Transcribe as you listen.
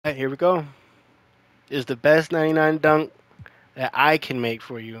Here we go. Is the best 99 dunk that I can make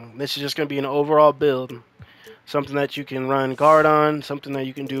for you. This is just going to be an overall build. Something that you can run guard on, something that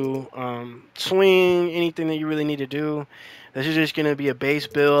you can do swing, anything that you really need to do. This is just going to be a base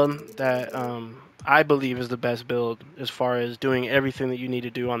build that I believe is the best build as far as doing everything that you need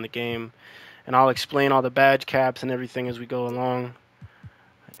to do on the game. And I'll explain all the badge caps and everything as we go along.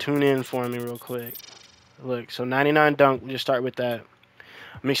 Tune in for me real quick. Look, so 99 dunk, we just start with that.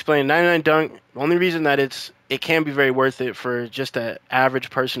 Let me explain. 99 dunk. The only reason that it can be very worth it for just an average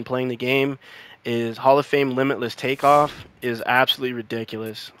person playing the game is Hall of Fame limitless takeoff is absolutely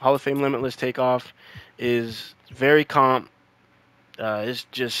ridiculous. Hall of Fame limitless takeoff is very comp. It's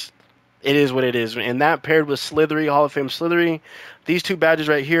just it is what it is, and that paired with Slithery, Hall of Fame Slithery, these two badges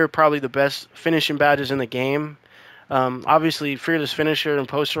right here are probably the best finishing badges in the game. Obviously, Fearless Finisher and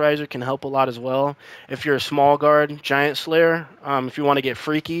Posterizer can help a lot as well. If you're a small guard, Giant Slayer. If you want to get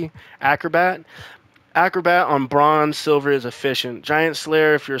freaky, Acrobat. Acrobat on bronze, silver is efficient. Giant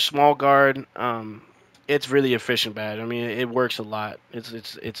Slayer, if you're a small guard, it's really efficient badge. I mean, it works a lot.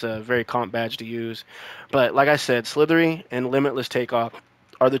 It's a very comp badge to use. But like I said, Slithery and Limitless Takeoff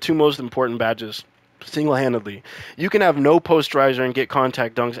are the two most important badges single-handedly. You can have no posterizer and get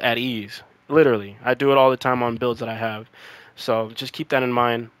contact dunks at ease. Literally, I do it all the time on builds that I have. So just keep that in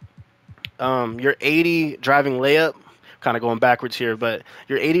mind. Your 80 driving layup, kind of going backwards here, but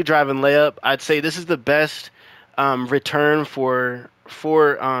your 80 driving layup, I'd say this is the best return for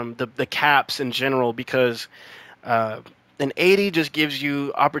the caps in general because an 80 just gives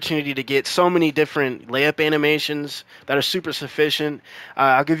you opportunity to get so many different layup animations that are super sufficient.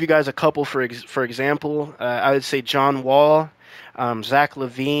 I'll give you guys a couple for example. I would say John Wall, Zach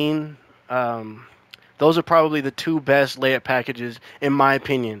Levine. Those are probably the two best layup packages in my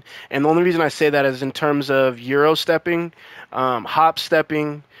opinion. And the only reason I say that is in terms of Euro stepping, hop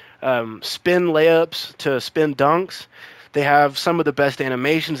stepping, spin layups to spin dunks. They have some of the best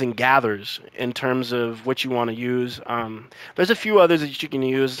animations and gathers in terms of what you want to use. There's a few others that you can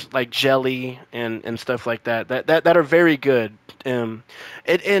use, like Jelly and stuff like that are very good. And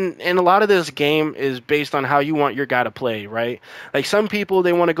a lot of this game is based on how you want your guy to play, right? Like some people,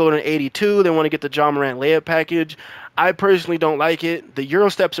 they want to go to an 82, they want to get the John Morant layup package. I personally don't like it. The Euro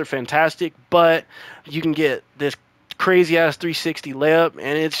steps are fantastic, but you can get this crazy ass 360 layup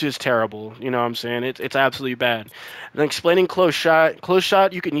and it's just terrible. You know what I'm saying? It's absolutely bad. And explaining close shot. Close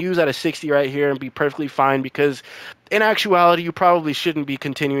shot you can use at a 60 right here and be perfectly fine because in actuality you probably shouldn't be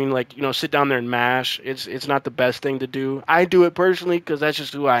continuing like, sit down there and mash. It's not the best thing to do. I do it personally because that's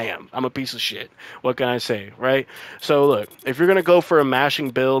just who I am. I'm a piece of shit. What can I say, right? So look, if you're going to go for a mashing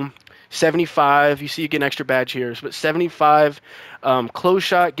build, 75, you see you get an extra badge here, but 75 close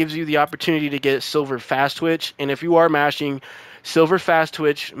shot gives you the opportunity to get silver fast twitch, and if you are mashing, silver fast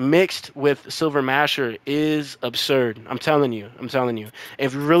twitch mixed with silver masher is absurd. I'm telling you.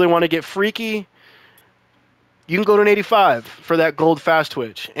 If you really want to get freaky, you can go to an 85 for that gold fast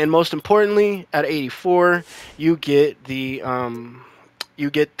twitch, and most importantly, at 84, you get the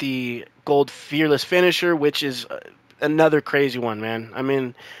gold fearless finisher, which is another crazy one, man. I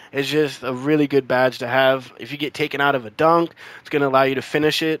mean, it's just a really good badge to have. If you get taken out of a dunk, it's going to allow you to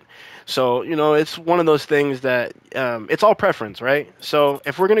finish it. So, it's one of those things that it's all preference, right? So,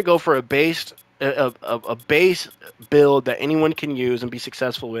 if we're going to go for a base build that anyone can use and be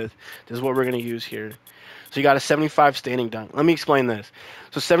successful with, this is what we're going to use here. So you got a 75 standing dunk. Let me explain this.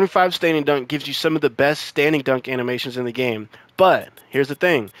 So 75 standing dunk gives you some of the best standing dunk animations in the game. But here's the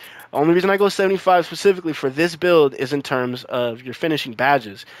thing. The only reason I go 75 specifically for this build is in terms of your finishing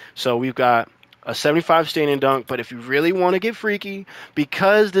badges. So we've got a 75 standing dunk, but if you really want to get freaky,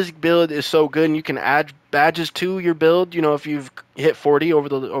 because this build is so good and you can add badges to your build, if you've hit 40 over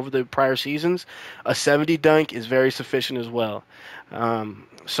the prior seasons, a 70 dunk is very sufficient as well.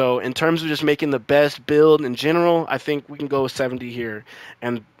 So in terms of just making the best build in general, I think we can go with 70 here.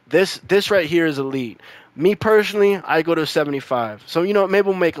 And this right here is elite. Me personally, I go to 75. So, maybe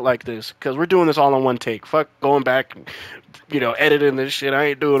we'll make it like this because we're doing this all in one take. Fuck going back, editing this shit. I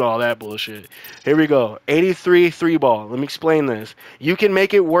ain't doing all that bullshit. Here we go. 83 three ball. Let me explain this. You can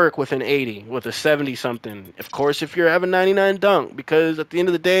make it work with an 80, with a 70 something. Of course, if you're having 99 dunk, because at the end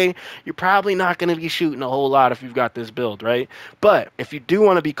of the day, you're probably not going to be shooting a whole lot if you've got this build, right? But if you do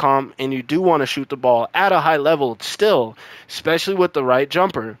want to be calm and you do want to shoot the ball at a high level still, especially with the right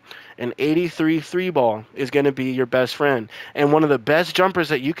jumper, an 83 three ball is going to be your best friend. And one of the best jumpers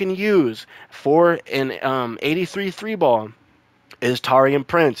that you can use for an 83 three ball is Tarian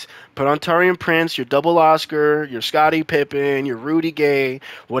Prince. Put on Tarian Prince, your double Oscar, your Scottie Pippen, your Rudy Gay,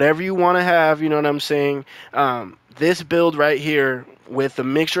 whatever you want to have, you know what I'm saying? This build right here with a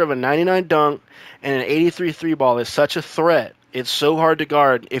mixture of a 99 dunk and an 83 three ball is such a threat. It's so hard to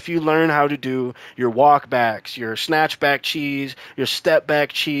guard. If you learn how to do your walk backs, your snatch back cheese, your step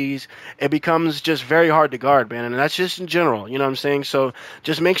back cheese, it becomes just very hard to guard, man. And that's just in general, you know what I'm saying? So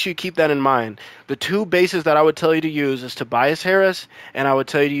just make sure you keep that in mind. The two bases that I would tell you to use is Tobias Harris, and I would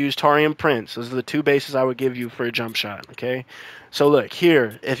tell you to use Taurean Prince. Those are the two bases I would give you for a jump shot, okay? So look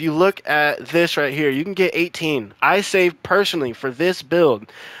here, if you look at this right here, you can get 18. I say personally for this build,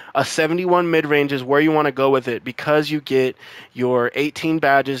 a 71 mid-range is where you want to go with it because you get your 18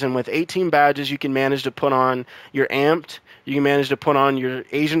 badges, and with 18 badges you can manage to put on your amped, you can manage to put on your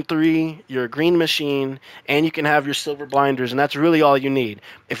Asian 3, your green machine, and you can have your silver blinders, and that's really all you need.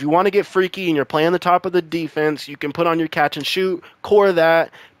 If you want to get freaky and you're playing the top of the defense, you can put on your catch and shoot, core that,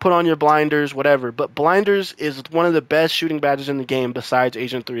 put on your blinders, whatever. But blinders is one of the best shooting badges in the game besides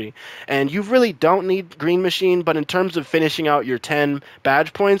Agent 3. And you really don't need Green Machine, but in terms of finishing out your 10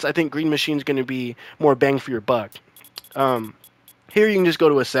 badge points, I think Green Machine is going to be more bang for your buck. Um, Here you can just go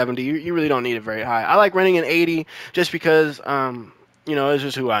to a 70. You really don't need it very high. I like running an 80 just because, it's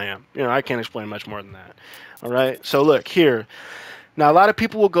just who I am. I can't explain much more than that. All right. So look here. Now, a lot of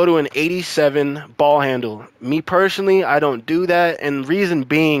people will go to an 87 ball handle. Me personally, I don't do that, and reason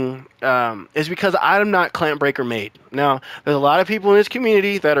being is because I'm not clamp breaker made. Now, there's a lot of people in this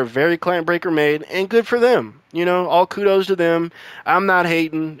community that are very clamp breaker made, and good for them. All kudos to them. I'm not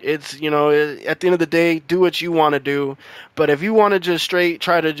hating. It's, at the end of the day, do what you want to do. But if you want to just straight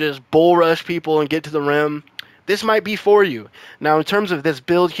try to just bull rush people and get to the rim, this might be for you. Now, in terms of this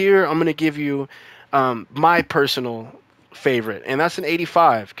build here, I'm going to give you my personal favorite, and that's an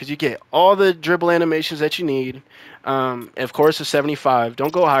 85 because you get all the dribble animations that you need. Of course, a 75.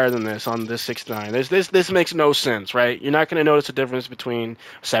 Don't go higher than this on this 69. This makes no sense, right? You're not going to notice a difference between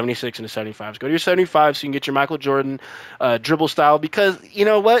 76 and a 75. So go to your 75 so you can get your Michael Jordan dribble style, because you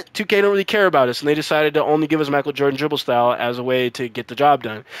know what? 2K don't really care about us, and they decided to only give us Michael Jordan dribble style as a way to get the job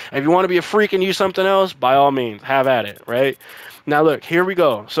done. And if you want to be a freak and use something else, by all means, have at it, right? Now look, here we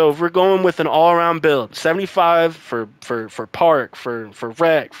go. So if we're going with an all-around build, 75 for park, for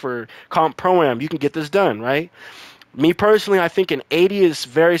rec, for comp pro-am, you can get this done, right? Me personally, I think an 80 is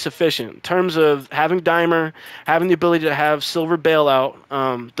very sufficient in terms of having dimer, having the ability to have silver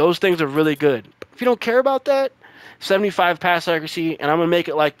bailout. Those things are really good. If you don't care about that, 75 pass accuracy, and I'm going to make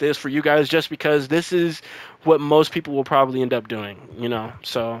it like this for you guys just because this is what most people will probably end up doing,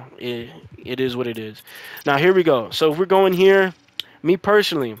 So it is what it is. Now, here we go. So if we're going here, me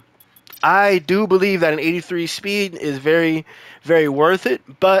personally, I do believe that an 83 speed is very, very worth it,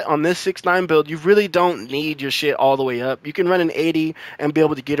 but on this 6'9 build, you really don't need your shit all the way up. You can run an 80 and be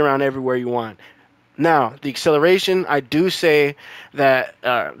able to get around everywhere you want. Now, the acceleration, I do say that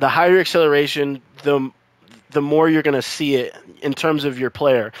the higher acceleration, the more you're going to see it in terms of your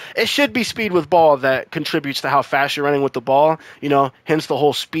player. It should be speed with ball that contributes to how fast you're running with the ball, hence the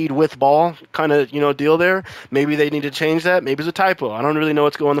whole speed with ball kind of, deal there. Maybe they need to change that. Maybe it's a typo. I don't really know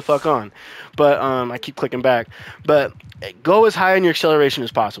what's going the fuck on. But I keep clicking back. But go as high in your acceleration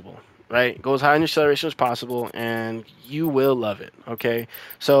as possible. Right? Go as high in your acceleration as possible, and you will love it, okay?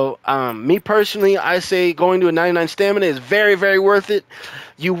 So, me personally, I say going to a 99 stamina is very, very worth it.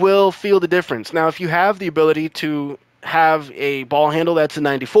 You will feel the difference. Now, if you have the ability to have a ball handle that's a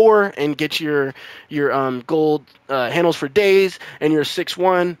 94 and get your gold handles for days and your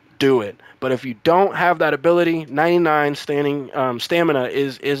 6'1", do it. But if you don't have that ability, 99 stamina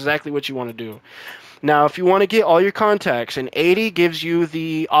is exactly what you want to do. Now, if you want to get all your contacts, an 80 gives you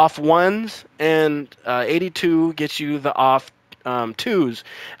the off ones, and 82 gets you the off twos.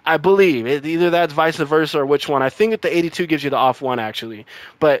 I believe either that's vice versa or which one. I think that the 82 gives you the off one actually,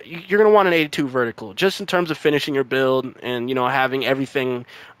 but you're gonna want an 82 vertical just in terms of finishing your build and having everything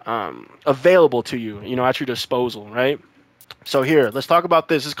available to you, at your disposal, right? So here, let's talk about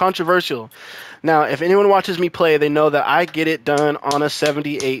this. It's controversial. Now, if anyone watches me play, they know that I get it done on a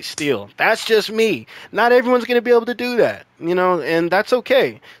 78 steel. That's just me. Not everyone's going to be able to do that, and that's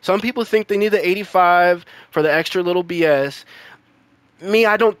okay. Some people think they need the 85 for the extra little BS. Me,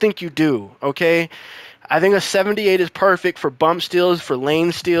 I don't think you do, okay? I think a 78 is perfect for bump steals, for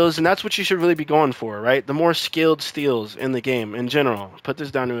lane steals, and that's what you should really be going for, right? The more skilled steals in the game in general. Put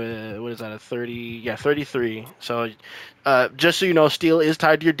this down to a 30? Yeah, 33. So, just so you know, steal is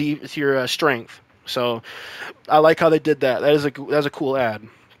tied to your strength. So, I like how they did that. That's a cool ad.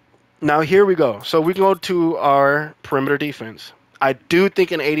 Now here we go. So we go to our perimeter defense. I do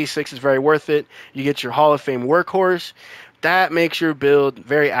think an 86 is very worth it. You get your Hall of Fame workhorse. That makes your build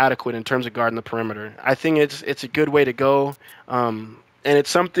very adequate in terms of guarding the perimeter. I think it's a good way to go. and it's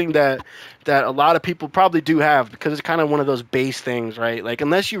something that a lot of people probably do have because it's kind of one of those base things, right? Like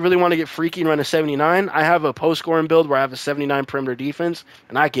unless you really want to get freaky and run a 79, I have a post scoring build where I have a 79 perimeter defense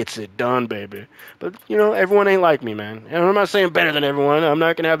and I gets it done, baby. But you know, everyone ain't like me, man. And I'm not saying better than everyone. I'm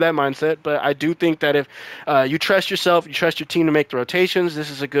not gonna have that mindset, but I do think that if you trust yourself, you trust your team to make the rotations, this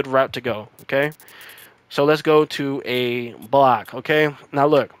is a good route to go. Okay, so let's go to a block. Okay, now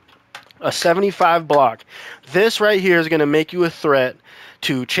look, a 75 block. This right here is going to make you a threat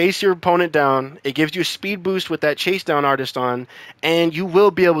to chase your opponent down. It gives you a speed boost with that chase down artist on, and you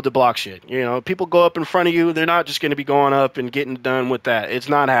will be able to block shit. You know, people go up in front of you, they're not just going to be going up and getting done with that. It's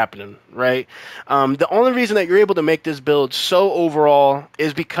not happening, right? The only reason that you're able to make this build so overall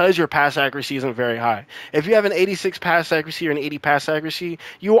is because your pass accuracy isn't very high. If you have an 86 pass accuracy or an 80 pass accuracy,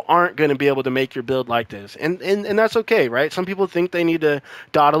 you aren't going to be able to make your build like this. And that's okay, right? Some people think they need to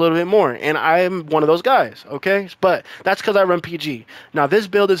dot a little bit more, and I'm one of those guys, okay? But that's because I run PG. Now, this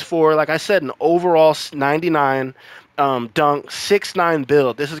build is for, like I said, an overall 99 dunk 6'9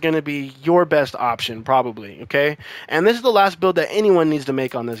 build. This is going to be your best option, probably, okay? And this is the last build that anyone needs to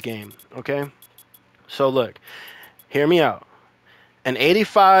make on this game, okay? So, look, hear me out. An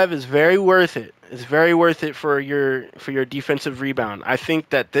 85 is very worth it. It's very worth it for your defensive rebound. I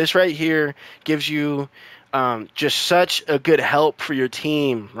think that this right here gives you just such a good help for your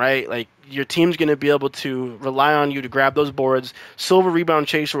team, right? Like your team's going to be able to rely on you to grab those boards. Silver Rebound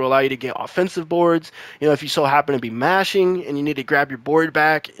Chaser will allow you to get offensive boards. You know, if you so happen to be mashing and you need to grab your board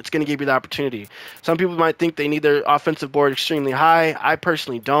back, it's going to give you the opportunity. Some people might think they need their offensive board extremely high. I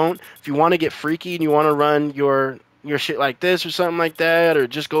personally don't. If you want to get freaky and you want to run your shit like this or something like that, or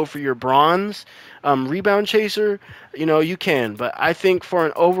just go for your bronze rebound chaser, you know, you can. But I think for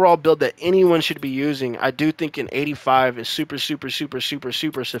an overall build that anyone should be using, I do think an 85 is super, super, super, super,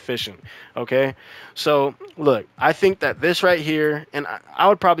 super sufficient. Okay, so look, I think that this right here, and I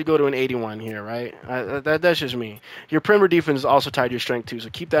would probably go to an 81 here, right? That's just me. Your perimeter defense is also tied to your strength too,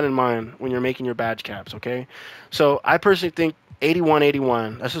 so keep that in mind when you're making your badge caps. Okay, so I personally think 81,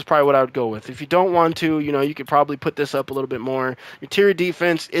 81. This is probably what I would go with. If you don't want to, you know, you could probably put this up a little bit more. Your tier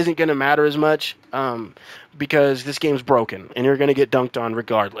defense isn't going to matter as much because this game's broken and you're going to get dunked on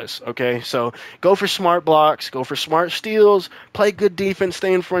regardless. Okay, so go for smart blocks, go for smart steals, play good defense,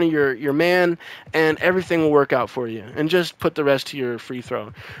 stay in front of your man, and everything will work out for you. And just put the rest to your free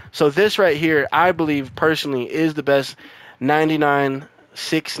throw. So this right here, I believe personally, is the best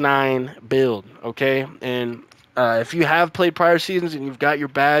 99-6-9 build. Okay, and if you have played prior seasons and you've got your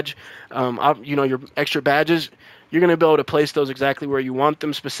badge, you know, your extra badges, you're going to be able to place those exactly where you want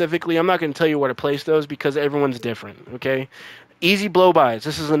them specifically. I'm not going to tell you where to place those because everyone's different, okay? Easy blow-bys.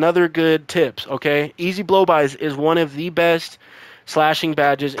 This is another good tips, okay? Easy blow-bys is one of the best slashing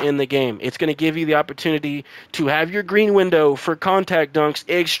badges in the game. It's going to give you the opportunity to have your green window for contact dunks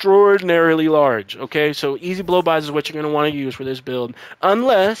extraordinarily large, okay? So easy blow-bys is what you're going to want to use for this build,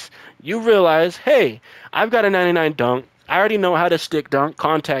 unless you realize, hey, I've got a 99 dunk. I already know how to stick dunk,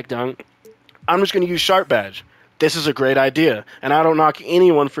 contact dunk. I'm just going to use sharp badge. This is a great idea, and I don't knock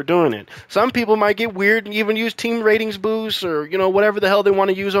anyone for doing it. Some people might get weird and even use team ratings boosts or, you know, whatever the hell they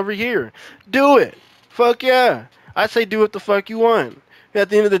want to use over here. Do it. Fuck yeah. I say do what the fuck you want. At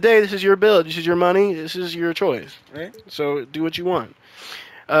the end of the day, this is your build. This is your money. This is your choice, right? So do what you want.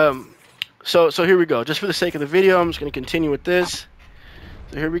 So here we go. Just for the sake of the video, I'm just going to continue with this.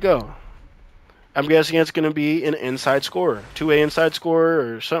 So here we go. I'm guessing it's going to be an inside scorer. 2A inside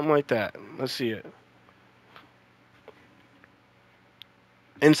scorer or something like that. Let's see it.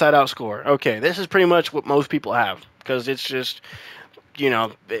 Inside out score. Okay, this is pretty much what most people have because it's just, you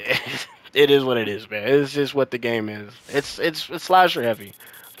know, it is what it is, man. It's just what the game is. It's slasher heavy.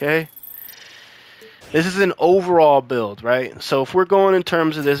 Okay. This is an overall build, right? So if we're going in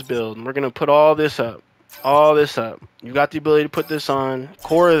terms of this build, we're gonna put all this up. All this up. You've got the ability to put this on.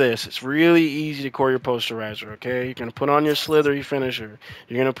 Core this. It's really easy to core your posterizer, okay? You're going to put on your slithery finisher.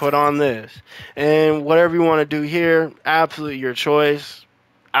 You're going to put on this. And whatever you want to do here, absolutely your choice.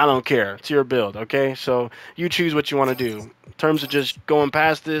 I don't care. It's your build, okay? So you choose what you want to do. In terms of just going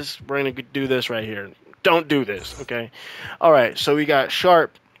past this, we're going to do this right here. Don't do this, okay? All right, so we got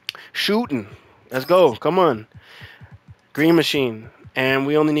sharp shooting. Let's go. Come on. Green machine. And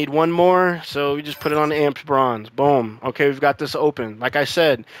we only need one more, so we just put it on amped bronze. Boom. Okay, we've got this open. Like I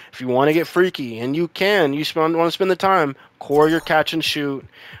said, if you want to get freaky, and you can, you want to spend the time, core your catch and shoot,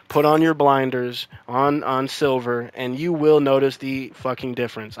 put on your blinders on silver, and you will notice the fucking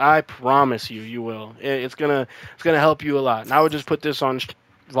difference. I promise you, you will. It's gonna help you a lot. And I would just put this on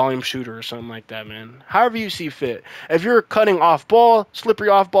volume shooter or something like that, man. However you see fit. If you're cutting off ball, slippery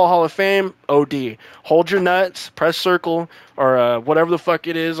off ball Hall of Fame, OD. Hold your nuts, press circle, or whatever the fuck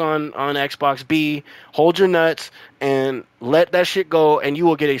it is on Xbox B. Hold your nuts and let that shit go, and you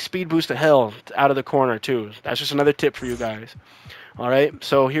will get a speed boost to hell out of the corner too. That's just another tip for you guys. All right,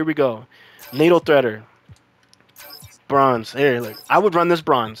 so here we go. Needle threader. Bronze. Here, look. I would run this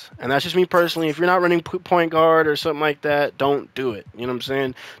bronze, and that's just me personally. If you're not running point guard or something like that, don't do it. You know what I'm saying?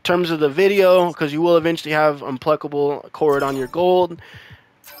 In terms of the video, because you will eventually have unpluckable cord on your gold.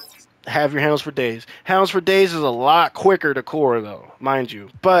 Have your handles for days. Handles for days is a lot quicker to core, though, mind you.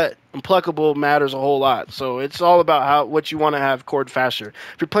 But unpluckable matters a whole lot. So it's all about what you want to have cord faster.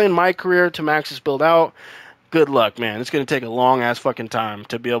 If you're playing my career to max this build out, good luck, man. It's going to take a long ass fucking time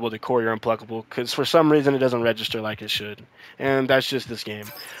to be able to core your unpluckable because for some reason it doesn't register like it should. And that's just this game.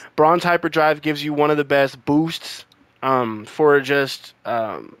 Bronze Hyperdrive gives you one of the best boosts for just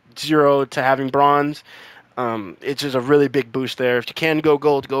 0 to having bronze. It's just a really big boost there. If you can go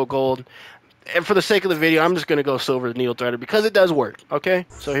gold, go gold. And for the sake of the video, I'm just going to go silver needle threader because it does work. Okay,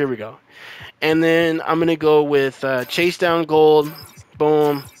 so here we go. And then I'm going to go with chase down gold.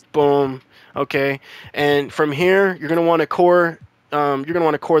 Boom, boom. Okay, and from here you're gonna want to core.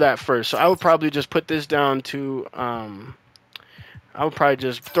 That first. So I would probably just put this down to. I would probably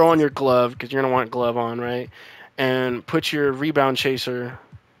just throw on your glove because you're gonna want glove on, right? And put your rebound chaser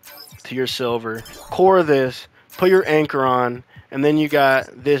to your silver. Core this. Put your anchor on. And then you got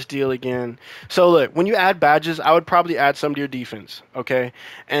this deal again. So look, when you add badges, I would probably add some to your defense, okay?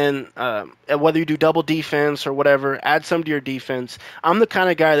 And whether you do double defense or whatever, add some to your defense. I'm the kind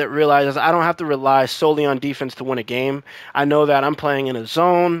of guy that realizes I don't have to rely solely on defense to win a game. I know that I'm playing in a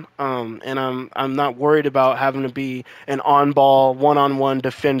zone, and I'm not worried about having to be an on-ball, one-on-one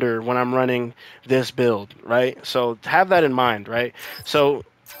defender when I'm running this build, right? So have that in mind, right? So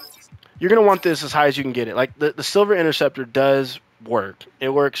you're going to want this as high as you can get it. Like, the Silver Interceptor does work. It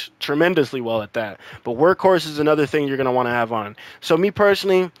works tremendously well at that. But Workhorse is another thing you're going to want to have on. So me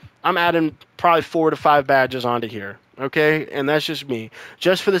personally, I'm adding probably 4 to 5 badges onto here. Okay? And that's just me.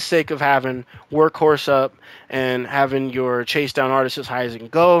 Just for the sake of having Workhorse up and having your Chase Down Artist as high as it can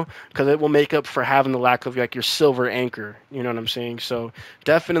go, because it will make up for having the lack of, like, your Silver Anchor. You know what I'm saying? So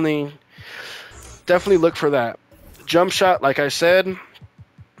definitely look for that. Jump shot, like I said,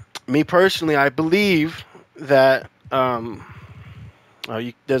 me personally, I believe that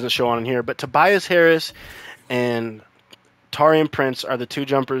it doesn't show on here, but Tobias Harris and Tarian Prince are the 2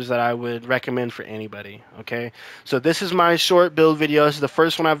 jumpers that I would recommend for anybody. Okay, so this is my short build video. This is the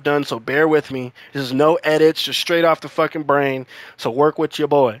first one I've done, so bear with me. This is no edits, just straight off the fucking brain. So work with your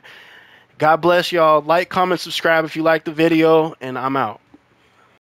boy. God bless y'all. Like, comment, subscribe if you like the video, and I'm out.